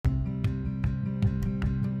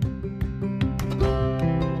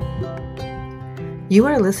You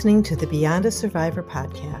are listening to the Beyond a Survivor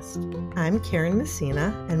podcast. I'm Karen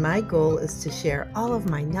Messina, and my goal is to share all of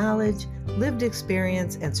my knowledge, lived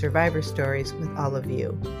experience, and survivor stories with all of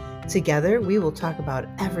you. Together, we will talk about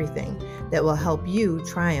everything that will help you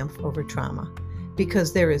triumph over trauma,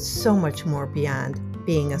 because there is so much more beyond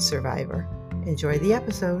being a survivor. Enjoy the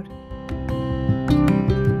episode.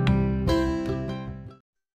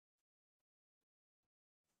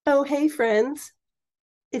 Oh, hey, friends.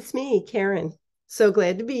 It's me, Karen. So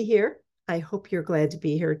glad to be here. I hope you're glad to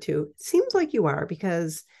be here too. It seems like you are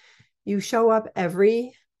because you show up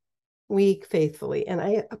every week faithfully, and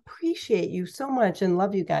I appreciate you so much and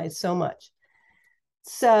love you guys so much.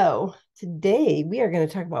 So today we are going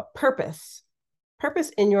to talk about purpose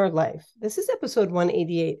in your life. This is episode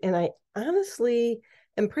 188, and I honestly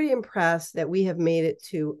am pretty impressed that we have made it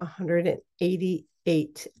to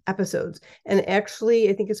 188 episodes. And actually,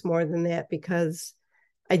 I think it's more than that because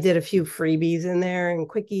I did a few freebies in there and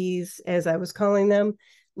quickies, as I was calling them,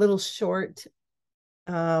 little short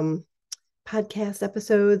podcast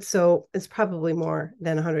episodes. So it's probably more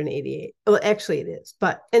than 188. Well, actually it is.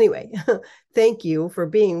 But anyway, thank you for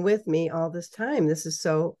being with me all this time. This is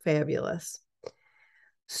so fabulous.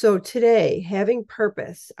 So today, having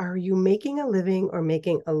purpose, are you making a living or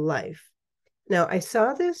making a life? Now, I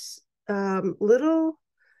saw this little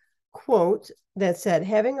quote that said,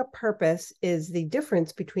 having a purpose is the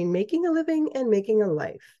difference between making a living and making a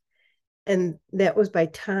life. And that was by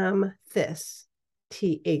Tom Thiss,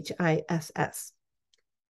 Thiss. I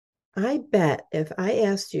bet if I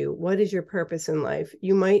asked you, what is your purpose in life?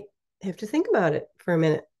 You might have to think about it for a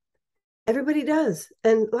minute. Everybody does.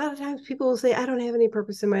 And a lot of times people will say, I don't have any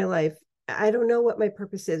purpose in my life. I don't know what my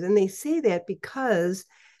purpose is. And they say that because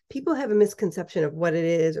people have a misconception of what it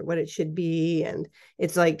is or what it should be. And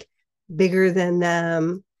it's like bigger than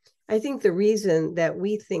them. I think the reason that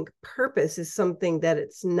we think purpose is something that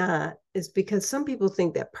it's not is because some people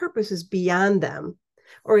think that purpose is beyond them,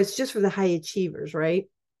 or it's just for the high achievers, right?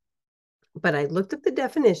 But I looked up the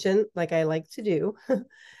definition, like I like to do,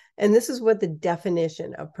 and this is what the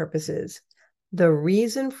definition of purpose is: the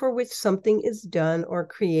reason for which something is done or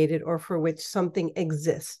created, or for which something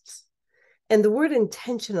exists. And the word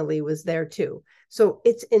intentionally was there too. So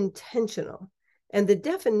it's intentional. And the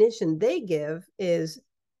definition they give is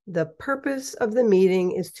the purpose of the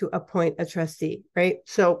meeting is to appoint a trustee, right?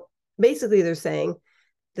 So basically they're saying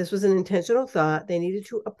this was an intentional thought. They needed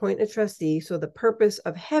to appoint a trustee. So the purpose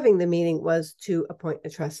of having the meeting was to appoint a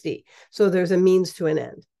trustee. So there's a means to an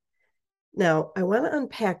end. Now, I want to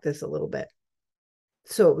unpack this a little bit.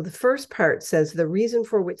 So the first part says the reason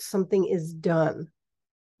for which something is done.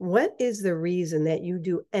 What is the reason that you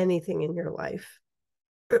do anything in your life?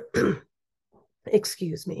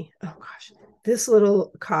 Excuse me. Oh gosh, this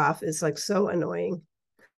little cough is like so annoying.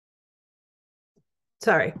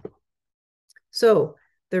 Sorry. So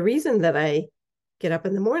the reason that I get up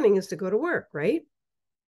in the morning is to go to work, right?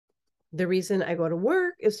 The reason I go to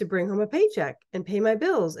work is to bring home a paycheck and pay my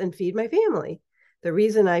bills and feed my family. The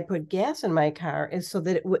reason I put gas in my car is so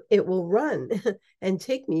that it will run and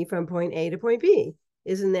take me from point A to point B.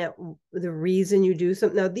 Isn't that the reason you do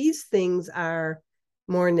something? Now, these things are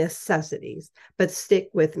more necessities, but stick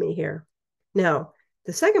with me here. Now,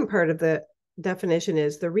 the second part of the definition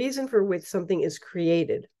is the reason for which something is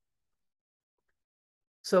created.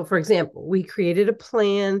 So, for example, we created a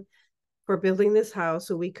plan for building this house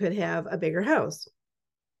so we could have a bigger house.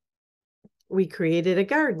 We created a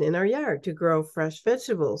garden in our yard to grow fresh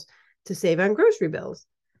vegetables to save on grocery bills.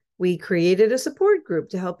 We created a support group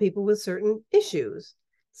to help people with certain issues.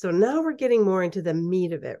 So now we're getting more into the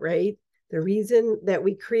meat of it, right? The reason that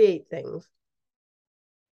we create things.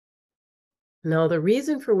 Now, the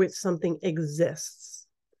reason for which something exists.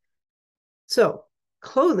 So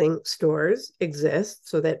clothing stores exist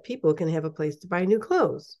so that people can have a place to buy new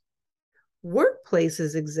clothes.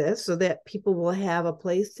 Workplaces exist so that people will have a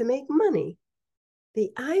place to make money.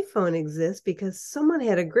 The iPhone exists because someone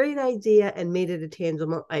had a great idea and made it a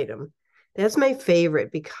tangible item. That's my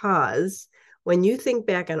favorite, because when you think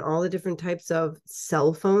back on all the different types of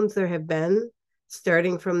cell phones there have been,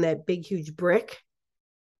 starting from that big, huge brick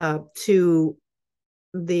to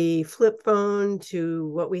the flip phone to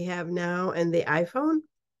what we have now and the iPhone,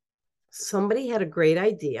 somebody had a great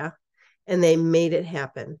idea and they made it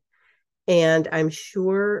happen. And I'm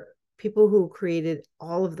sure people who created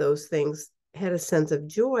all of those things had a sense of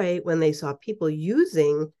joy when they saw people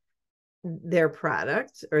using their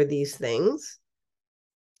product or these things.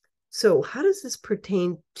 So how does this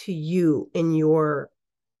pertain to you in your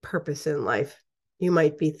purpose in life? You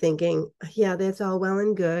might be thinking, yeah, that's all well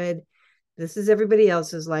and good. This is everybody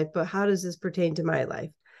else's life, but how does this pertain to my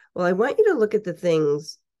life? Well, I want you to look at the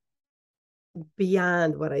things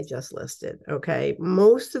beyond what I just listed. Okay.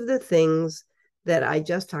 Most of the things that I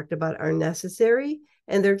just talked about are necessary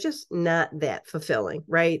and they're just not that fulfilling,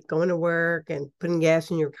 right? Going to work and putting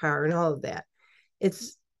gas in your car and all of that.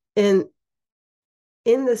 It's in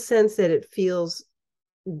the sense that it feels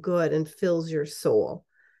good and fills your soul.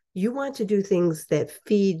 You want to do things that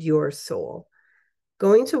feed your soul.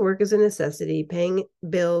 Going to work is a necessity. Paying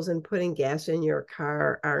bills and putting gas in your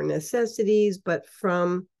car are necessities, but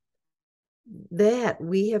from that,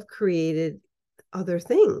 we have created other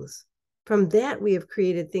things. From that, we have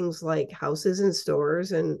created things like houses and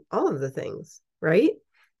stores and all of the things, right?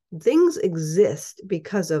 Things exist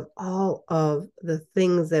because of all of the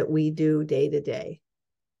things that we do day to day.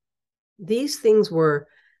 These things were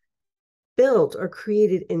built or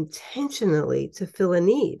created intentionally to fill a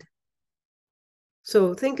need.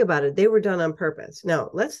 So think about it. They were done on purpose.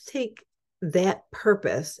 Now, let's take that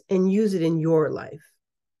purpose and use it in your life.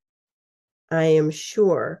 I am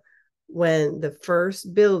sure when the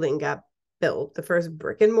first building got built, the first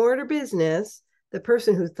brick and mortar business, the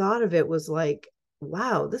person who thought of it was like,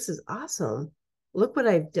 wow, this is awesome. Look what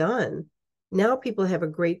I've done. Now people have a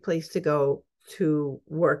great place to go to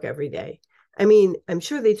work every day. I mean, I'm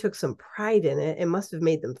sure they took some pride in it. It must have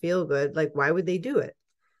made them feel good. Like, why would they do it?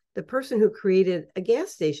 The person who created a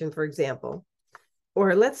gas station, for example,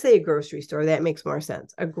 or let's say a grocery store, that makes more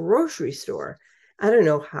sense. A grocery store. I don't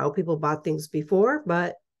know how people bought things before,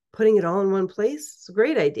 but putting it all in one place is a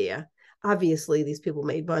great idea. Obviously, these people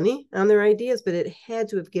made money on their ideas, but it had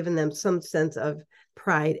to have given them some sense of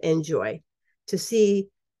pride and joy to see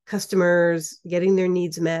customers getting their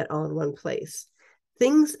needs met all in one place.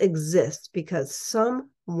 Things exist because some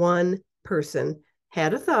one person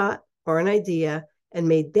had a thought or an idea and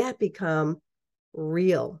made that become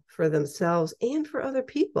real for themselves and for other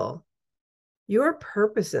people. Your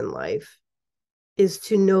purpose in life is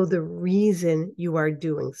to know the reason you are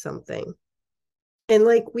doing something. And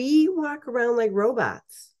like we walk around like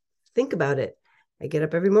robots. Think about it. I get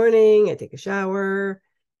up every morning, I take a shower,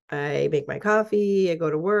 I make my coffee, I go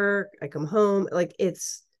to work, I come home. Like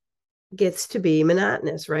it's gets to be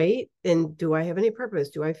monotonous, right? And do I have any purpose?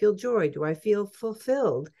 Do I feel joy? Do I feel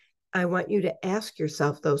fulfilled? I want you to ask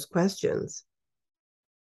yourself those questions.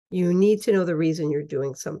 You need to know the reason you're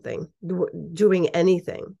doing something, doing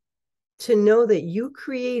anything, to know that you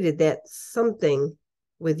created that something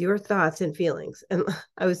with your thoughts and feelings. And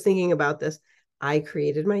I was thinking about this. I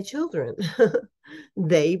created my children.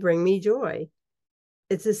 They bring me joy.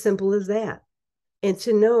 It's as simple as that. And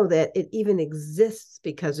to know that it even exists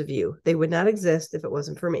because of you. They would not exist if it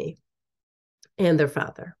wasn't for me and their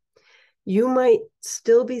father. You might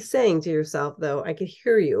still be saying to yourself, though, I could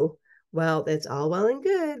hear you, well, that's all well and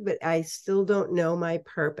good, but I still don't know my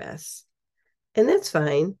purpose. And that's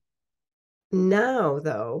fine. Now,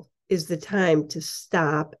 though, is the time to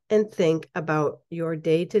stop and think about your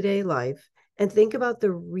day to day life and think about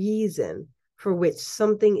the reason for which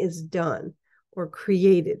something is done or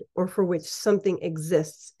created or for which something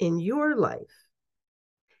exists in your life.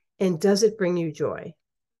 And does it bring you joy?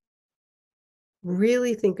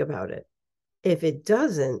 Really think about it. If it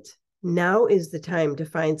doesn't, now is the time to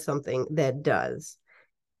find something that does.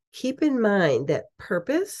 Keep in mind that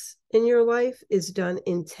purpose in your life is done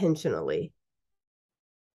intentionally.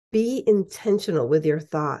 Be intentional with your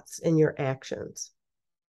thoughts and your actions.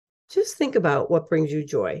 Just think about what brings you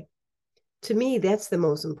joy. To me, that's the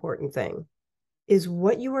most important thing. Is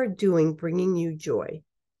what you are doing bringing you joy?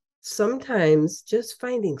 Sometimes just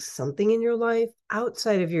finding something in your life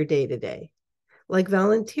outside of your day to day, like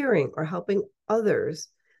volunteering or helping others,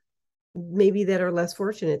 maybe that are less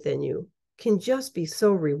fortunate than you, can just be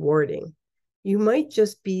so rewarding. You might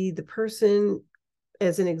just be the person,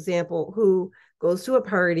 as an example, who goes to a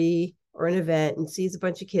party or an event and sees a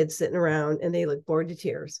bunch of kids sitting around and they look bored to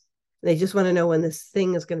tears. They just want to know when this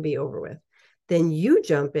thing is going to be over with. Then you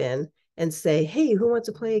jump in and say, hey, who wants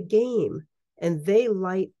to play a game? And they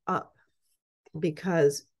light up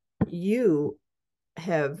because you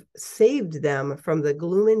have saved them from the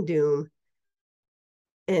gloom and doom.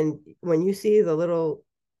 And when you see the little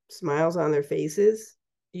smiles on their faces,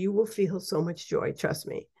 you will feel so much joy. Trust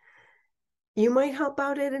me. You might help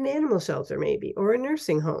out at an animal shelter, maybe, or a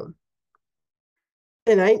nursing home.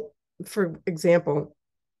 And for example,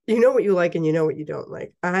 you know what you like and you know what you don't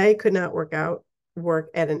like. I could not work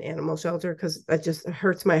at an animal shelter because that just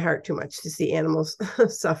hurts my heart too much to see animals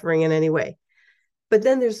suffering in any way. But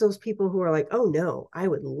then there's those people who are like, oh no, I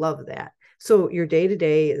would love that. So your day to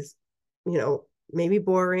day is, maybe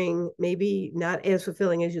boring, maybe not as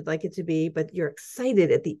fulfilling as you'd like it to be, but you're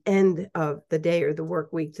excited at the end of the day or the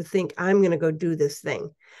work week to think, I'm going to go do this thing.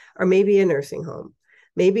 Or maybe a nursing home.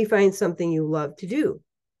 Maybe find something you love to do.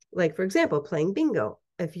 Like, for example, playing bingo.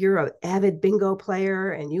 If you're an avid bingo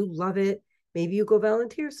player and you love it, maybe you go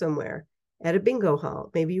volunteer somewhere at a bingo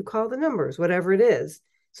hall. Maybe you call the numbers, whatever it is.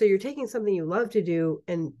 So you're taking something you love to do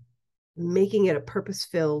and making it a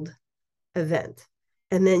purpose-filled event.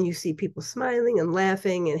 And then you see people smiling and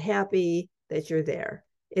laughing and happy that you're there.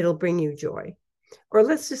 It'll bring you joy. Or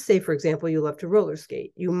let's just say, for example, you love to roller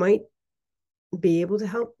skate. You might be able to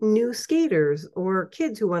help new skaters or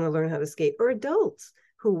kids who want to learn how to skate, or adults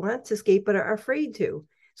who want to skate but are afraid to.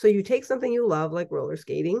 So you take something you love, like roller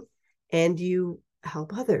skating, and you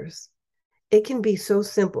help others. It can be so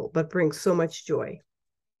simple, but brings so much joy.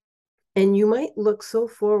 And you might look so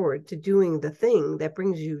forward to doing the thing that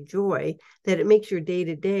brings you joy that it makes your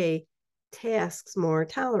day-to-day tasks more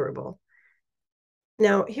tolerable.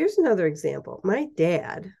 Now, here's another example. My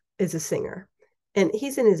dad is a singer, and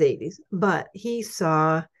he's in his 80s, but he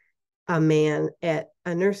saw a man at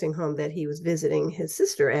a nursing home that he was visiting his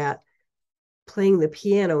sister at playing the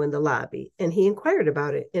piano in the lobby, and he inquired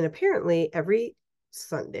about it. And apparently every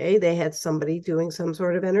Sunday they had somebody doing some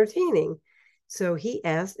sort of entertaining. So he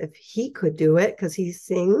asked if he could do it because he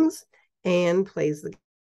sings and plays the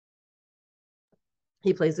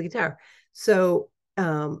guitar. So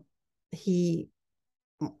he,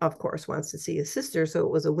 of course, wants to see his sister. So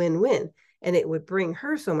it was a win-win, and it would bring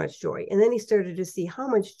her so much joy. And then he started to see how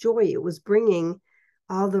much joy it was bringing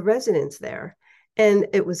all the residents there. And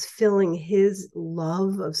it was filling his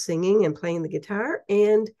love of singing and playing the guitar,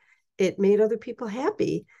 and it made other people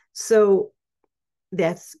happy. So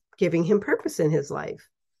that's giving him purpose in his life.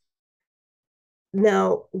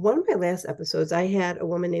 Now, one of my last episodes, I had a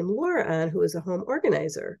woman named Laura on who is a home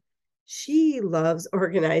organizer. She loves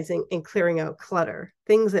organizing and clearing out clutter,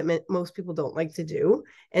 things that most people don't like to do.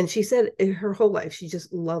 And she said her whole life, she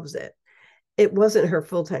just loves it. It wasn't her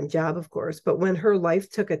full-time job, of course, but when her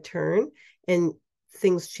life took a turn and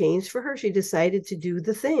things changed for her, she decided to do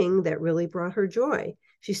the thing that really brought her joy.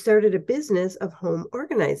 She started a business of home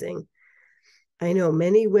organizing. I know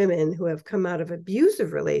many women who have come out of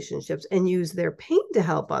abusive relationships and use their pain to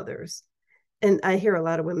help others. And I hear a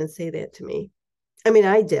lot of women say that to me. I mean,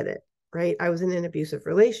 I did it, right? I was in an abusive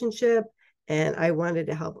relationship and I wanted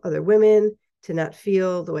to help other women to not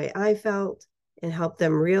feel the way I felt and help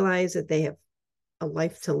them realize that they have a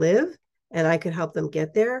life to live and I could help them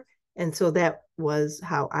get there. And so that was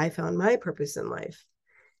how I found my purpose in life.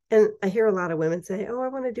 And I hear a lot of women say, oh, I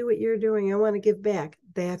want to do what you're doing. I want to give back.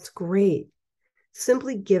 That's great.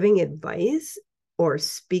 Simply giving advice or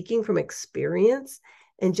speaking from experience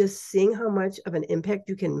and just seeing how much of an impact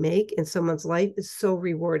you can make in someone's life is so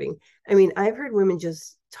rewarding. I mean, I've heard women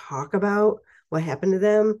just talk about what happened to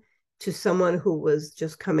them to someone who was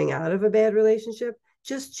just coming out of a bad relationship,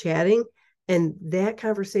 just chatting. And that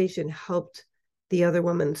conversation helped the other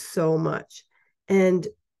woman so much. And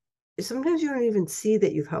sometimes you don't even see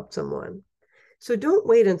that you've helped someone. So don't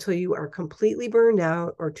wait until you are completely burned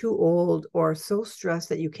out or too old or so stressed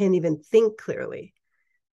that you can't even think clearly.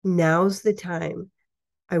 Now's the time.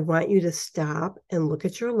 I want you to stop and look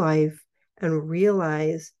at your life and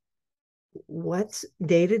realize what's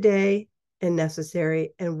day to day and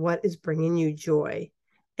necessary and what is bringing you joy.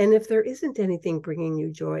 And if there isn't anything bringing you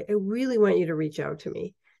joy, I really want you to reach out to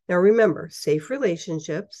me. Now, remember, safe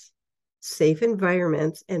relationships, safe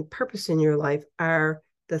environments, and purpose in your life are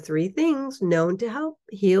the three things known to help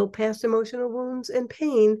heal past emotional wounds and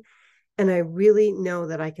pain. And I really know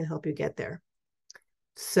that I can help you get there.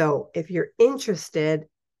 So if you're interested,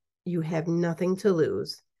 you have nothing to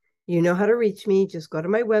lose. You know how to reach me. Just go to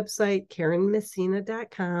my website,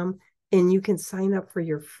 KarenMessina.com, and you can sign up for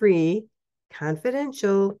your free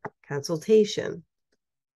confidential consultation.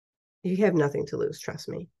 You have nothing to lose, trust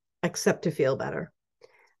me, except to feel better.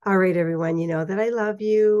 All right, everyone, you know that I love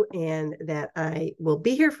you and that I will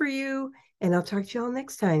be here for you, and I'll talk to you all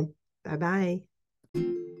next time. Bye-bye.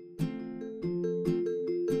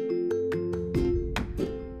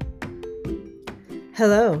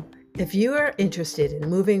 Hello. If you are interested in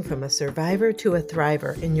moving from a survivor to a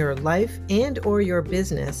thriver in your life and or your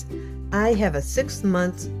business, I have a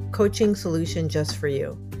 6-month coaching solution just for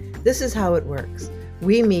you. This is how it works.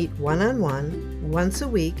 We meet one-on-one once a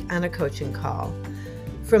week on a coaching call.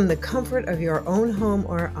 From the comfort of your own home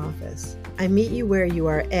or office, I meet you where you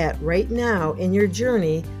are at right now in your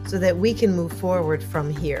journey so that we can move forward from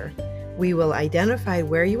here. We will identify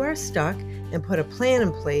where you are stuck and put a plan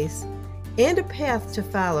in place and a path to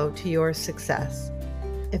follow to your success.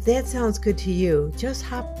 If that sounds good to you, just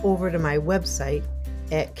hop over to my website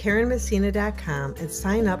at KarenMessina.com and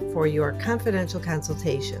sign up for your confidential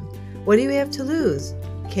consultation. What do you have to lose?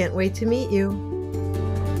 Can't wait to meet you.